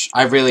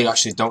 I really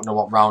actually don't know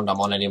what round I'm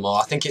on anymore.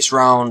 I think it's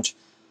round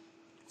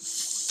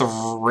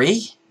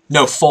 3?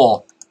 No,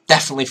 4.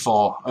 Definitely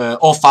 4.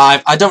 Or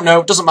 5. I don't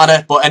know, doesn't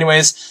matter. But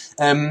anyways,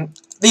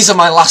 these are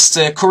my last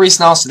curries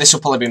now, so this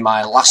will probably be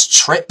my last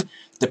trip,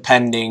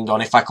 depending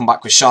on if I come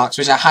back with sharks,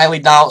 which I highly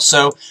doubt.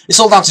 So it's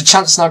all down to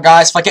chance now,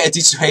 guys. If I get a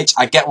D2H,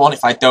 I get one.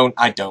 If I don't,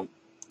 I don't.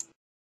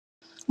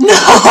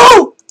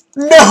 No!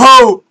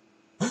 No!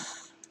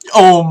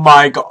 Oh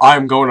my god,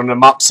 I'm going on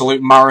an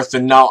absolute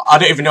marathon now. I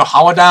don't even know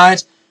how I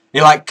died.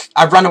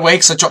 I ran away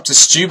because I dropped a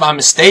stew by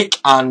mistake,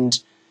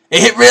 and it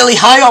hit really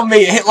high on me.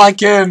 It hit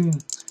like,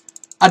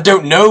 I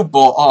don't know,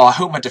 but, oh, I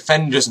hope my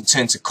defender doesn't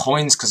turn to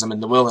coins because I'm in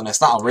the wilderness.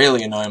 That'll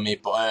really annoy me,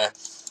 but,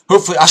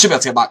 hopefully I should be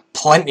able to get back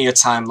plenty of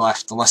time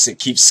left, unless it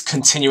keeps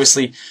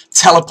continuously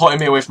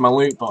teleporting me away from my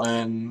loot, but,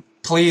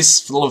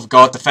 please, for the love of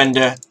God,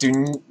 defender,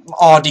 do...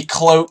 oh,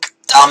 decloak.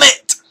 Damn it!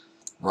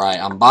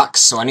 Right, I'm back,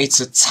 so I need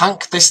to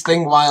tank this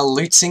thing while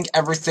looting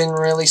everything,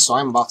 really, so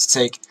I'm about to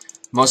take,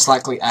 most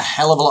likely, a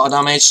hell of a lot of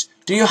damage.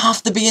 Do you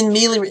have to be in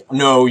melee?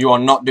 No, you are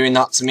not doing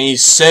that to me,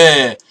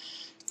 sir!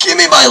 Give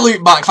me my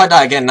loot back! If I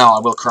die again now, I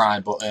will cry,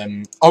 but,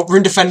 oh,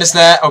 Rune Defender's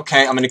there,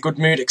 okay, I'm in a good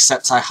mood,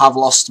 except I have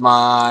lost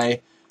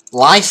my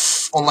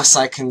life, unless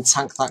I can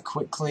tank that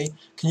quickly.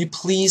 Can you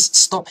please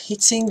stop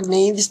hitting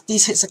me?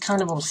 These hits are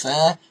kind of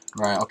unfair.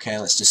 Right, okay,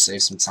 let's just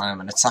save some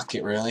time and attack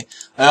it, really.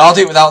 I'll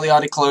do it without the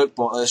Ardy Cloak,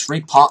 but let's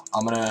repot.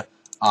 I'm gonna...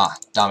 ah,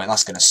 damn it,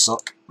 that's gonna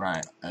suck.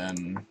 Right,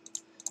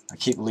 I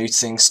keep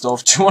looting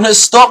stuff. Do you want to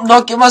stop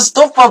knocking my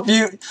stuff off,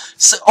 you...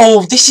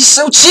 oh, this is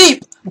so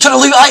cheap! I'm trying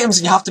to loot items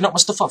and you have to knock my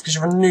stuff off because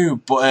you're a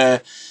noob,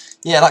 but,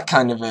 yeah, that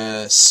kind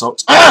of,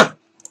 sucked.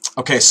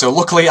 Okay, so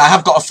luckily I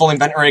have got a full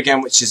inventory again,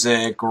 which is,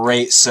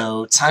 great,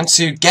 so time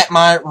to get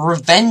my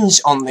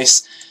revenge on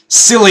this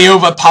silly,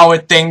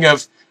 overpowered thing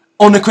of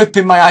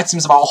unequipping my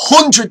items about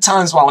 100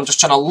 times while I'm just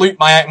trying to loot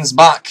my items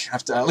back.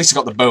 At least I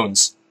got the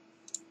bones.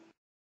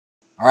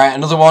 Alright,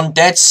 another one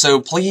dead,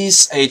 so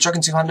please, a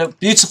Dragon Two-Hander,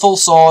 beautiful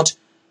sword.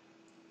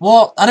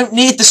 What? I don't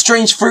need the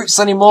strange fruits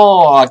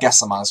anymore. I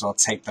guess I might as well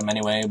take them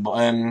anyway, but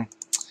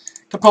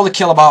could probably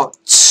kill about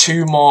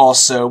 2 more,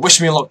 so wish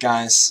me luck,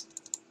 guys.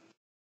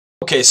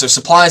 Okay, so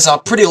supplies are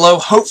pretty low.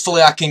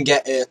 Hopefully I can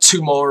get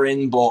 2 more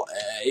in, but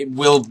it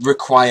will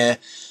require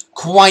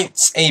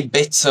quite a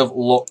bit of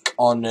luck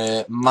on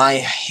my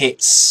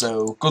hits,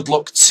 so good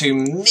luck to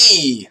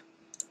me.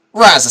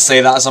 Right, as I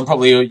say that, as I'm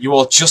probably, you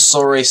all just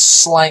saw a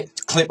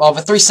slight clip of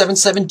a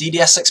 377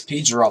 DDS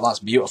XP drop. That's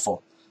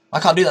beautiful. I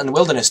can't do that in the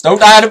wilderness. Don't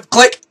die, don't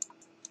click!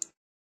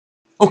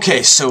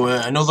 Okay, so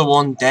another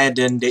one dead,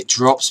 and it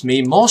drops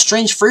me more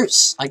strange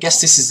fruits. I guess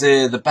this is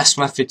the best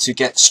method to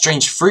get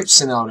strange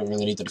fruits, and I don't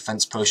really need the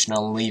defense potion,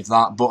 I'll leave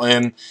that.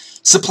 But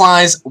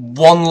supplies,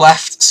 1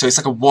 left, so it's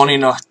like a 1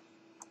 in a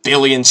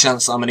billion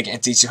chance that I'm going to get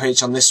a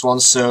D2H on this one,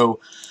 so...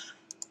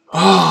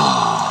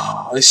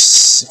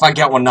 if I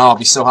get one now, I'll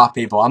be so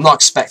happy, but I'm not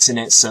expecting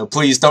it, so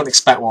please don't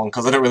expect one,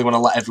 because I don't really want to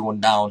let everyone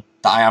down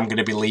that I am going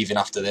to be leaving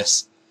after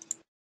this.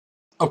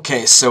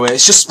 Okay, so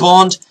it's just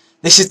spawned.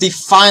 This is the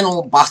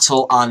final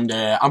battle, and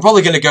I'm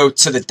probably going to go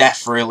to the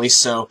death, really,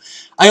 so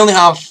I only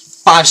have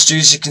 5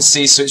 stews, you can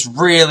see, so it's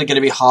really going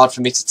to be hard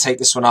for me to take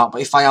this one out,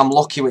 but if I am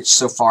lucky, which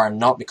so far I'm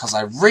not, because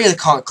I really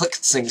can't click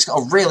this thing, it's got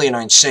a really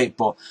annoying shape,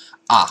 but,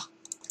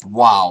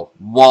 wow,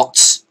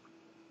 what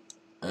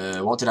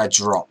did I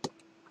drop?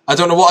 I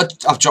don't know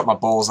what I've dropped my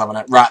balls, haven't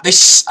I? Right,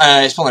 this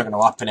it's probably not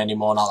going to happen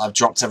anymore now that I've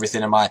dropped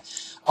everything, and my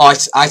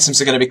items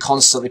are going to be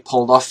constantly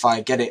pulled off. If I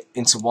get it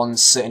into one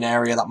certain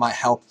area, that might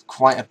help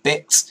quite a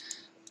bit.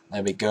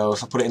 There we go.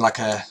 If I put it in like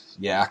a...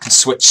 yeah, I can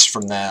switch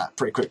from there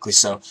pretty quickly,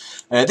 so...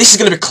 this is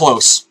going to be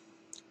close.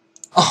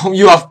 Oh,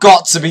 you have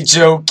got to be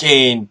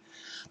joking.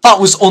 That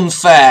was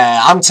unfair.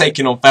 I'm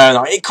taking unfair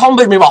now. It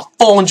comboed me about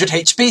 400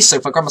 HP, so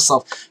if I grab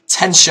myself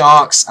 10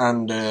 sharks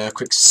and a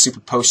quick super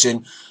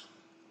potion...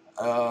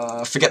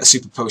 forget the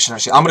super potion,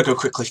 actually. I'm going to go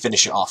quickly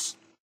finish it off.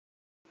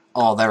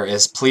 Oh, there it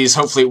is. Please,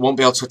 hopefully it won't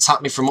be able to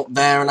attack me from up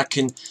there and I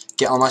can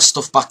get all my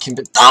stuff back in.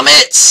 But damn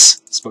it!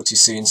 Spoke too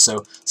soon, so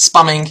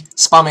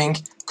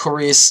spamming,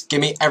 couriers. Give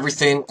me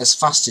everything as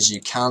fast as you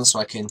can so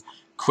I can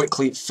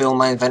quickly fill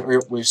my inventory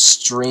up with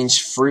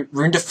strange fruit.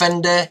 Rune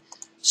Defender.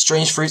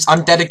 Strange fruits.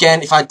 I'm dead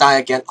again if I die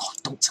again. Oh,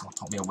 don't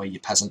teleport me away, you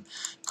peasant.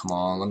 Come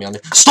on, let me on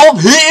there. Stop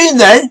hitting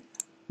then!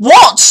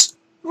 What?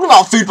 I'm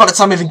out of food by the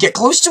time I even get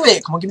close to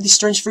it. Come on, give me these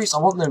strange fruits. I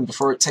want them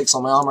before it takes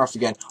all my armor off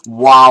again.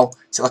 Wow.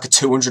 It's like a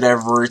 200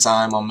 every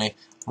time on me.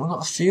 I've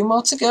got a few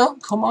more to go.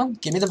 Come on,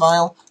 give me the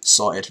vial.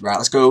 Sorted. Right,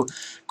 let's go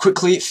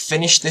quickly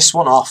finish this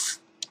one off.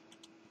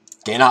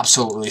 Getting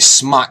absolutely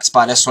smacked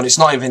by this one. It's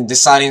not even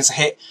deciding to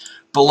hit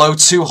below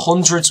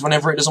 200s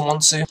whenever it doesn't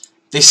want to.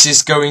 This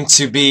is going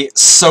to be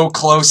so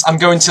close. I'm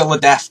going till the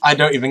death. I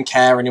don't even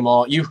care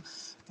anymore.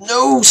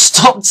 No,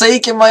 stop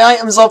taking my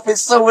items off.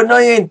 It's so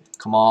annoying.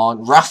 Come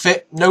on, Raff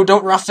it. No,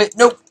 don't Raff it.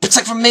 No,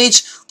 protect from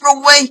mage.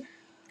 Wrong way.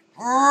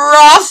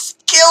 Raff,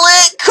 kill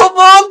it. Come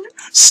on.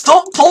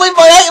 Stop pulling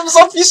my items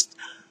off.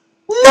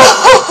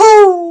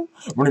 No.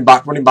 Running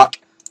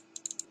back.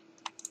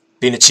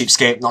 Being a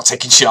cheapskate, not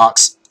taking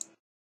sharks.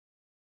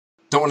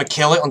 Don't want to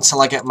kill it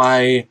until I get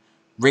my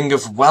Ring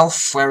of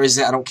Wealth. Where is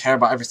it? I don't care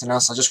about everything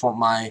else. I just want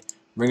my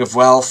Ring of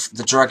Wealth,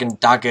 the Dragon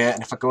Dagger,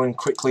 and if I go and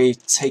quickly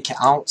take it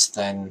out,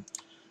 then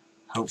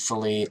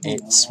hopefully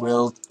it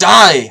will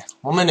die.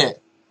 1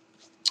 minute.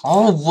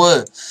 Oh,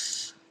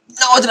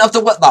 no, I didn't have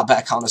the wealth. That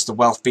better count as the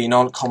wealth being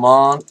on. Come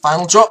on,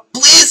 final drop,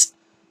 please.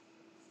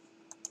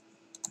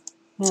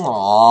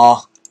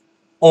 Aww.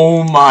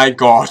 Oh my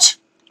god.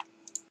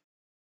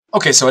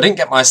 Okay, so I didn't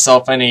get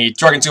myself any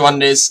Dragon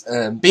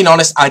 2-handers. Being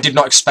honest, I did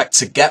not expect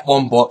to get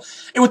one, but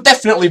it would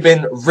definitely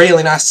been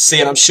really nice to see,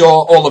 and I'm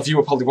sure all of you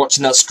were probably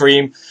watching that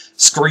screen,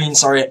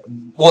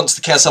 once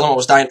the Chaos Element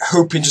was dying,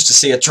 hoping just to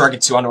see a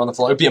Dragon 2-hander on the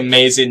floor. It would be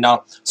amazing.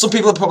 Now, some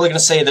people are probably going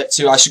to say that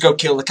too, I should go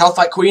kill the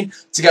Calphite Queen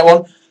to get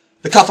one.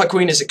 The Calphite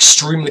Queen is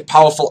extremely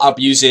powerful. I'll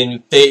be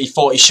using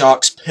 30-40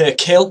 sharks per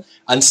kill,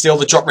 and still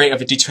the drop rate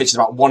of a D2H is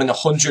about 1 in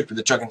 100, with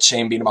the Dragon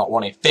Chain being about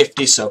 1 in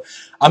 50, so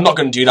I'm not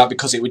going to do that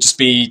because it would just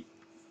be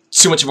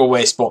too much of a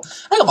waste. But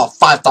I got about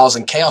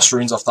 5,000 Chaos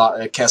Runes off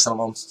that Chaos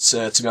Element,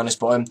 to be honest,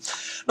 but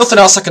nothing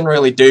else I can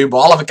really do, but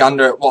I'll have a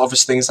gander at what other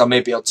things I may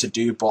be able to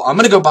do. But I'm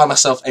going to go buy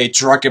myself a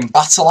Dragon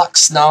Battle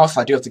Axe now, if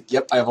I do have to.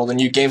 Yep, I have all the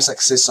new game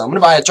sexes, so I'm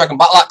going to buy a Dragon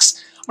Battle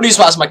Axe. I'm going to use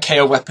that as my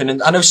KO weapon,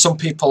 and I know some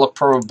people are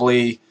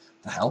probably...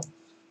 The hell?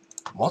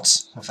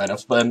 What? Fair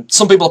enough. But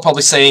some people are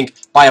probably saying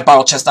buy a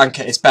Barrel Chest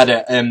Anchor, it's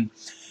better.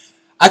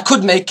 I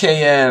could make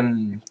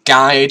a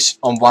guide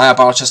on why a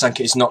Barrel Chest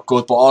Anchor is not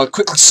good, but I'll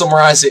quickly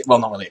summarise it. Well,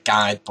 not really a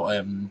guide,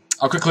 but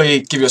I'll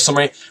quickly give you a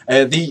summary.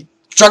 The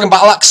Dragon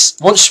Battle Axe,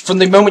 from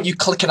the moment you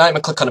click an item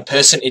and click on a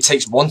person, it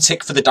takes 1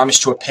 tick for the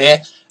damage to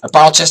appear. A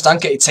Barrel Chest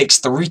Anchor, it takes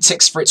 3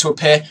 ticks for it to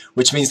appear,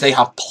 which means they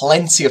have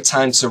plenty of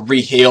time to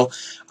re-heal.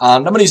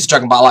 And I'm going to use the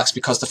Dragon Battle Axe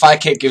because the Fire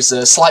Cape gives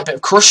a slight bit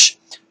of crush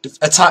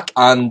attack,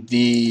 and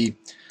the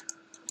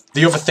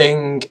other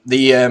thing,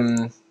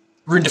 the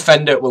Rune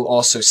Defender will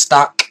also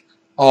stack.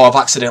 Oh, I've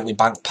accidentally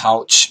banked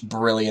Pouch.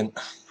 Brilliant.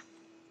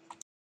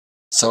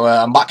 So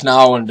I'm back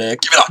now, and give me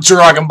that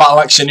Dragon Battle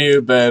Axe,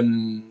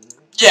 noob.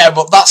 Yeah,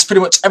 but that's pretty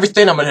much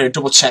everything. I'm going to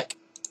double check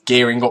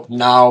gearing up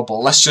now, but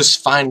let's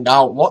just find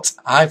out what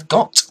I've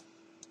got.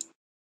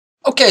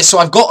 Okay, so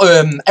I've got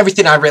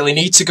everything I really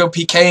need to go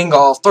PKing.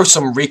 I'll throw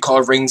some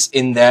recoil rings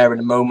in there in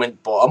a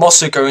moment, but I'm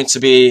also going to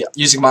be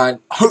using my,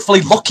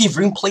 hopefully, lucky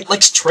Rune Plate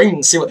Legs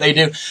Tring, see what they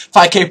do.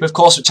 Fire Cape, of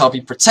course, which I'll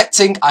be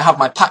protecting. I have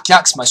my Pack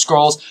Yaks, my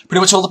Scrolls, pretty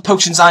much all the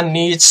potions I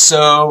need,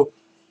 so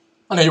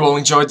I know you all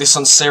enjoyed this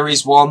on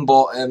Series 1,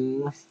 but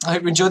I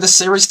hope you enjoyed the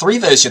Series 3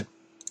 version.